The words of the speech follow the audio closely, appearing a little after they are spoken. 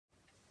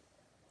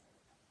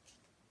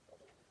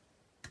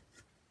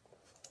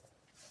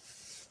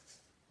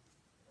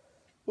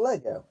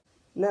Lego.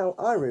 Now,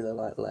 I really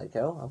like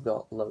Lego. I've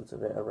got loads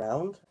of it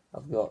around.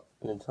 I've got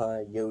an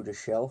entire Yoda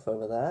shelf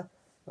over there.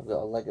 I've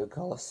got a Lego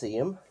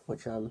Colosseum,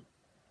 which I'm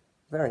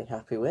very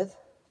happy with.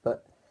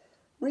 But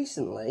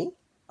recently,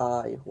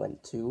 I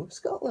went to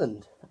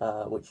Scotland,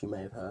 which you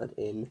may have heard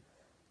in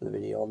the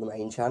video on the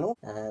main channel.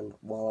 And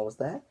while I was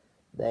there,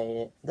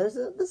 there's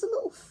a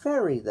little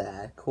ferry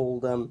there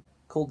called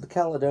the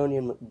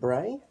Caledonian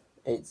MacBrayne.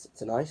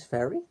 It's a nice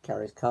ferry,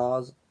 carries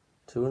cars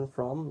to and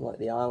from, like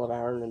the Isle of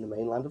Arran and the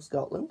mainland of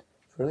Scotland.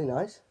 It's really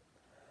nice.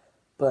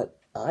 But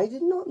I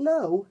did not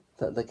know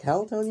that the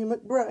Caledonian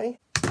MacBrayne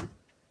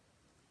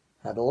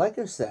had a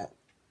Lego set.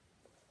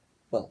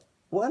 Well,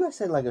 when I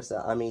say Lego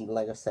set, I mean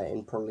Lego set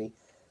in probably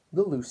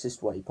the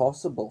loosest way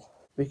possible.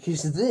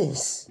 Because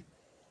this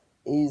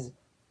is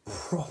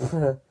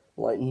proper,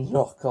 like,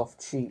 knockoff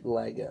cheap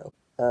Lego.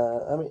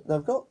 I mean,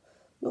 they've got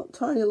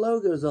tiny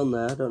logos on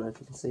there. I don't know if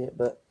you can see it,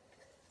 but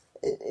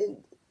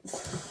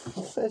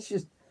that's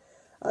just...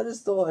 I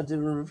just thought I'd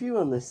do a review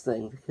on this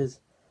thing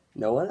because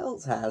no one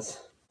else has.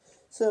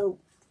 So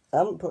I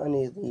haven't put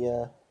any of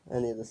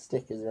the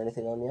stickers or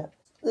anything on yet.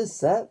 This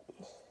set,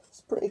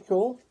 it's pretty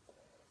cool.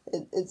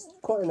 It's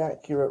quite an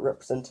accurate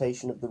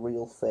representation of the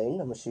real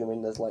thing. I'm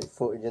assuming there's like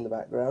footage in the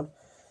background,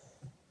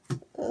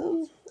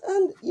 and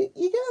you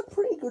get a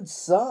pretty good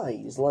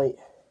size. Like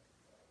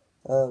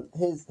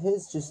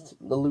here's just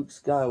the Luke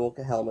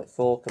Skywalker helmet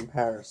for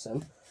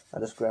comparison. I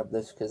just grabbed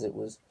this because it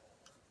was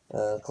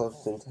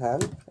closest into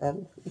hand,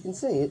 and you can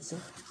see it's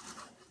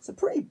a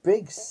pretty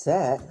big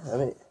set. I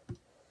mean,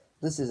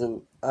 this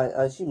isn't. I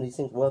assume these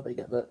things were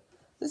bigger, but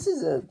this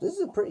is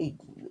a pretty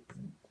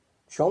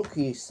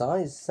chunky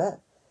size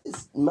set. It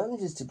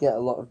manages to get a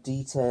lot of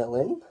detail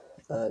in.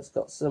 It's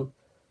got some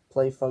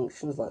play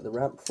functions like the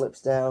ramp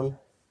flips down.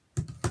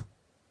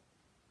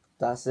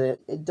 That's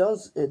it. It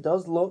does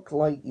look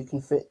like you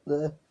can fit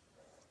the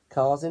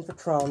cars in for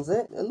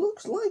transit. It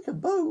looks like a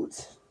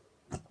boat,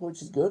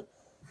 which is good.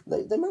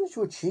 They managed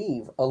to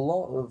achieve a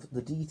lot of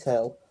the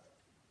detail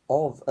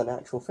of an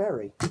actual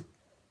ferry.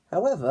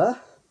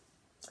 However,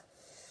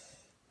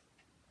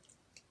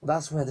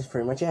 that's where this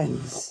pretty much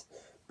ends,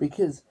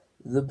 because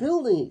the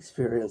building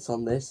experience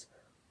on this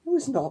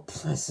was not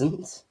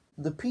pleasant.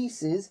 The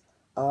pieces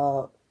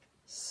are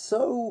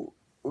so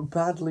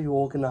badly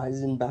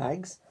organised in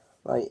bags.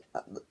 Like,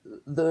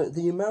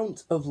 the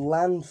amount of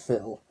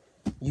landfill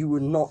you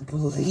would not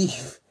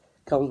believe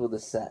comes with a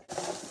set.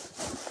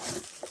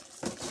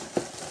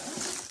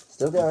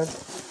 Still going.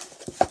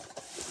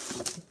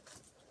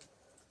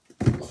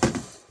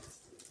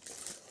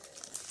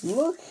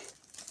 Look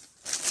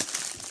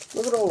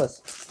at all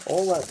this.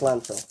 All that's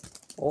landfill.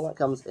 All that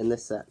comes in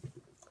this set.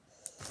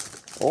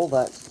 All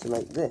that to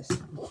make this.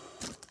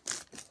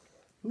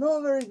 Not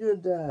a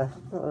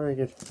very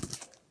good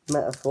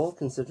metaphor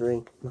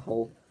considering the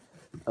whole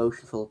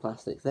ocean full of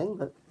plastic thing.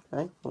 But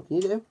hey, what can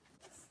you do?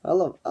 I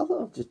love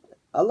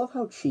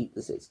how cheap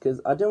this is, because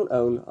I don't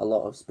own a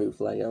lot of spoof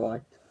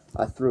Lego.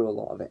 I threw a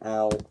lot of it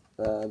out.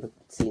 It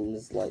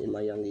seems like in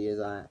my younger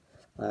years I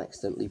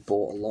accidentally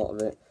bought a lot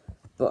of it,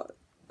 but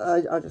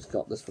I just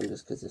got this one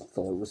just because I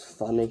thought it was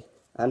funny,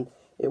 and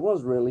it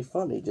was really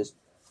funny just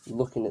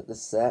looking at the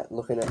set,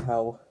 looking at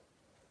how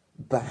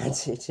bad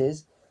it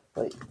is.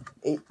 Like,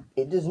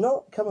 it does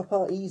not come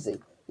apart easy.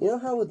 You know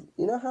how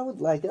with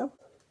Lego,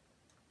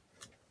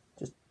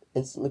 just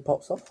instantly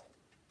pops off.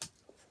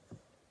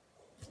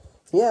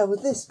 Yeah,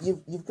 with this,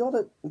 you've got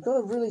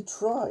to really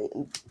try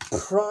and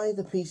pry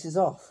the pieces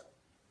off,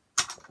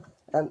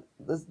 and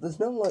there's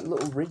no like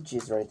little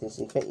ridges or anything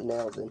so you get your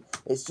nails in.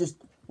 It's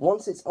just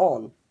once it's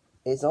on,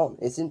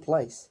 it's in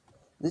place.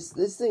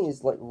 This thing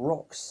is like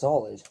rock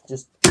solid,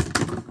 just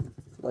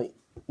like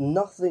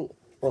nothing.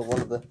 Well,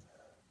 one of the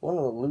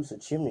looser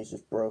chimneys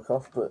just broke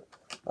off, but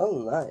other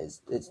than that,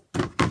 it's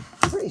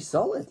pretty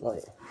solid.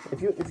 Like if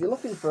you're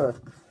looking for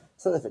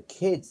something for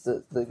kids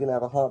that they're gonna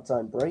have a hard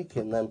time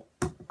breaking, then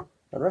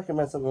I'd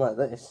recommend something like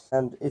this.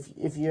 And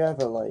if you're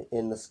ever like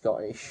in the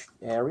Scottish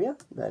area,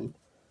 then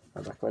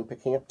I'd recommend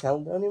picking up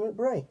Caledonian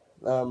MacBrayne.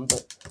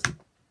 But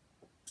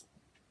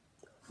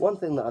one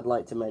thing that I'd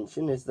like to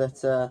mention is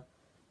that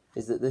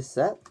this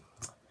set,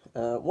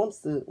 once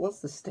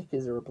the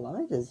stickers are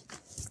applied, as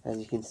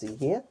you can see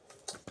here,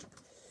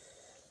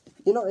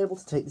 you're not able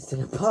to take this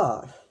thing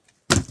apart.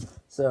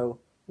 So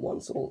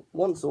once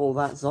all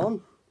that's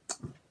on,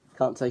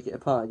 can't take it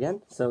apart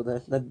again. So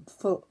they're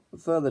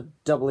further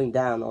doubling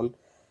down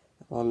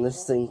on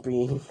this thing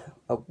being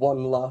a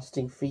one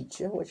lasting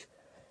feature, which,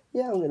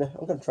 yeah, I'm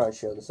gonna try and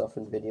show this off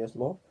in videos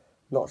more.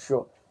 Not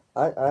sure.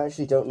 I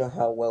actually don't know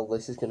how well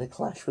this is gonna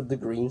clash with the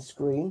green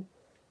screen.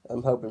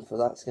 I'm hoping for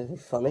that. It's gonna be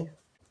funny.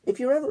 If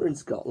you're ever in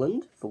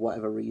Scotland for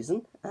whatever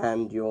reason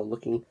and you're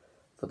looking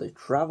for the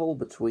travel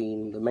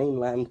between the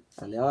mainland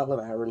and the Isle of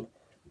Arran,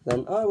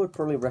 then I would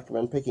probably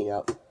recommend picking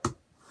up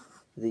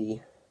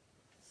the...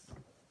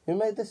 Who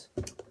made this?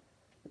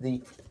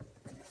 The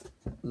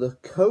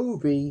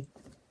Kobe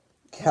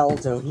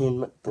Caledonian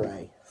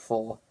MacBrayne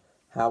for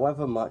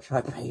however much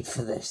I paid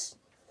for this.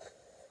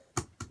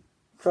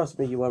 Trust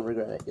me, you won't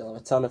regret it. You'll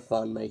have a ton of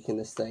fun making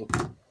this thing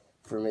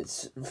from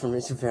its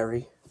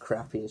very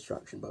crappy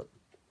instruction book.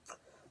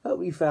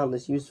 Hope you found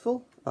this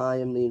useful. I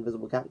am the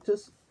Invisible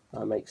Cactus.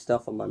 I make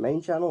stuff on my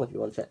main channel if you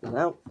want to check them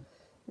out.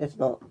 If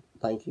not,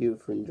 thank you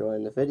for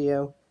enjoying the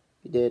video.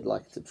 If you did,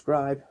 like and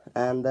subscribe,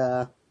 and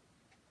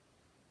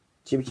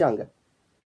chimichanga.